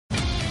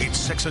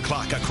6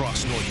 o'clock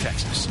across North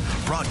Texas.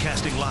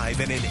 Broadcasting live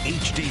and in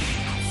HD.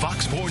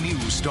 Fox 4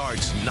 News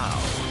starts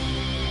now.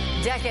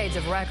 Decades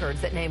of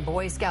records that name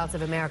Boy Scouts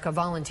of America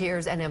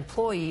volunteers and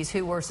employees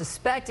who were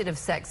suspected of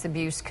sex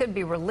abuse could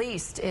be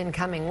released in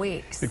coming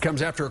weeks. It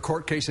comes after a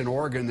court case in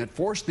Oregon that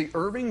forced the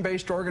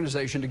Irving-based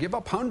organization to give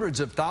up hundreds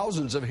of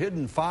thousands of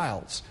hidden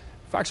files.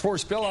 Fox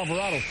 4's Phil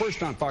Alvarado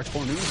first on Fox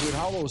 4 News with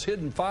how those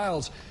hidden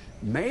files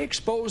may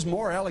expose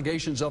more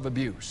allegations of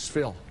abuse.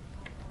 Phil.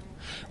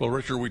 Well,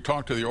 Richard, we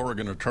talked to the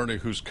Oregon attorney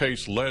whose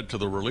case led to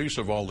the release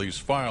of all these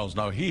files.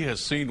 Now, he has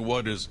seen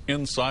what is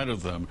inside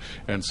of them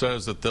and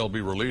says that they'll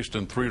be released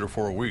in 3 to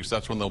 4 weeks.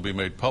 That's when they'll be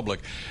made public.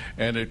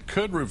 And it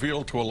could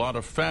reveal to a lot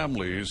of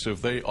families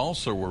if they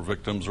also were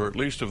victims, or at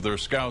least if their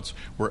scouts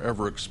were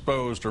ever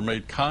exposed or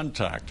made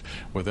contact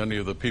with any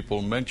of the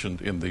people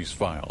mentioned in these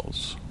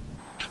files.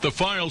 The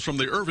files from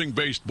the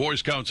Irving-based Boy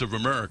Scouts of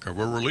America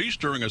were released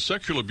during a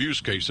sexual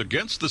abuse case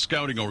against the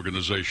scouting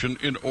organization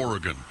in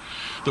Oregon.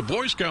 The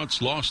Boy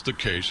Scouts lost the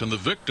case, and the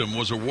victim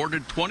was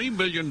awarded $20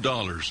 million,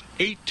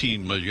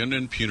 $18 million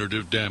in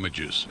punitive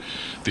damages.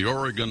 The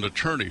Oregon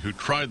attorney who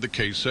tried the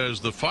case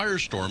says the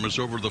firestorm is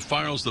over the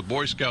files the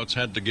Boy Scouts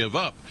had to give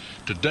up.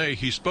 Today,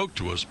 he spoke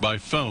to us by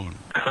phone.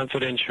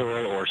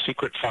 Confidential or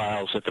secret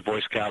files that the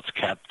Boy Scouts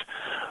kept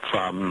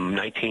from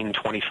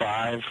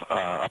 1925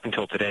 up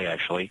until today,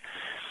 actually.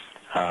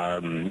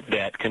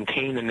 That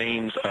contain the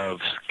names of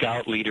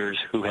scout leaders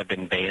who have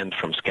been banned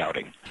from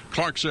scouting.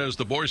 Clark says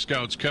the Boy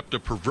Scouts kept a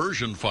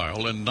perversion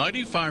file, and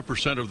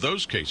 95% of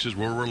those cases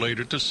were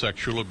related to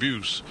sexual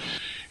abuse.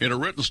 In a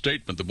written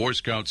statement, the Boy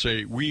Scouts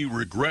say, "We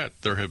regret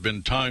there have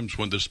been times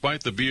when,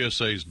 despite the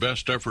BSA's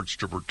best efforts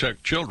to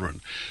protect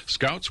children,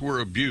 scouts were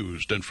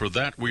abused, and for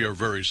that we are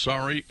very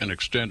sorry and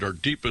extend our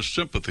deepest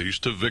sympathies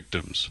to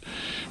victims."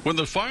 When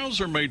the files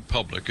are made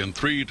public in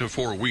 3 to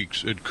 4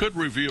 weeks, it could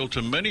reveal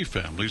to many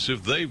families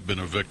if they've been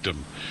a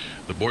victim.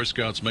 The Boy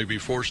Scouts may be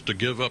forced to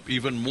give up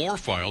even more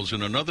files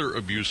in another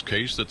abuse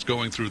case that's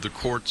going through the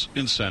courts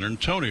in San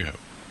Antonio.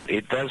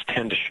 It does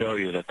tend to show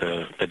you that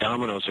the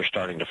dominoes are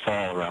starting to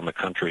fall around the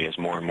country as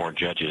more and more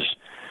judges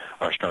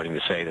are starting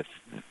to say that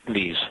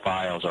these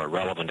files are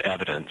relevant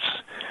evidence,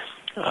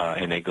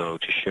 and they go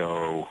to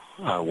show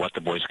what the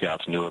Boy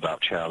Scouts knew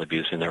about child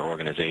abuse in their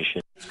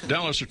organization.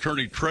 Dallas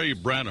attorney Trey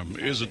Branham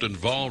isn't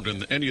involved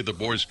in any of the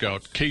Boy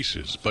Scout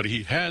cases, but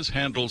he has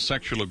handled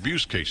sexual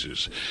abuse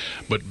cases.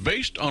 But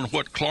based on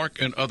what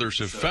Clark and others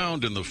have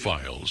found in the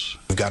files,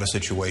 we've got a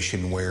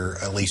situation where,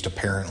 at least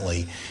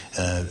apparently,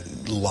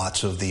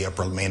 lots of the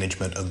upper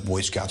management of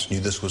Boy Scouts knew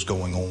this was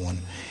going on,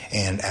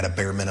 and at a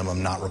bare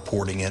minimum not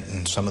reporting it,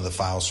 and some of the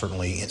files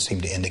certainly seem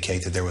to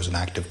indicate that there was an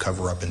active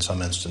cover-up in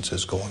some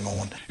instances going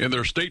on. In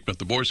their statement,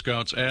 the Boy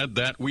Scouts add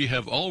that we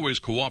have always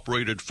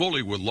cooperated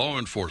fully with law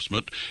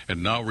enforcement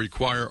and now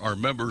require our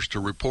members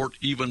to report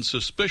even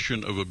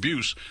suspicion of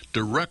abuse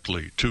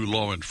directly to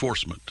law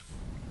enforcement.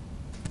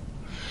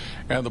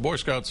 And the Boy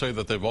Scouts say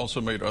that they've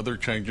also made other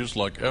changes,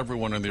 like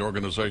everyone in the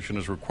organization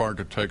is required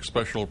to take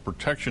special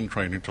protection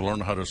training to learn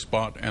how to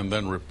spot and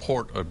then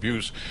report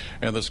abuse.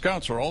 And the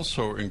Scouts are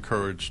also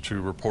encouraged to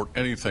report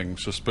anything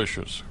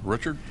suspicious.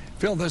 Richard?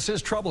 Phil, this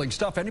is troubling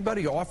stuff.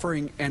 Anybody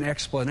offering an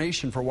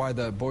explanation for why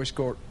the Boy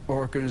Scout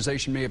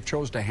organization may have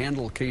chose to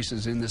handle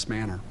cases in this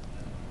manner?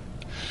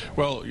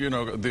 Well, you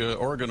know, the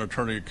Oregon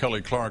attorney,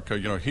 Kelly Clark,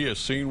 he has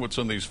seen what's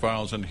in these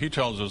files, and he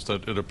tells us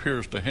that it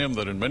appears to him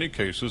that in many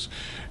cases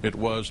it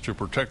was to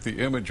protect the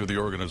image of the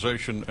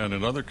organization, and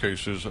in other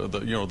cases,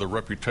 the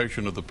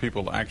reputation of the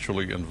people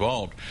actually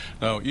involved.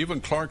 Now, even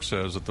Clark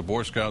says that the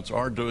Boy Scouts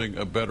are doing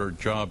a better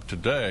job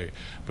today,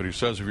 but he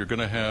says if you're going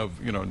to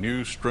have,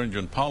 new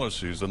stringent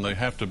policies, then they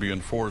have to be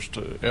enforced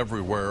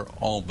everywhere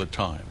all the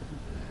time.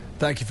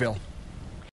 Thank you, Phil.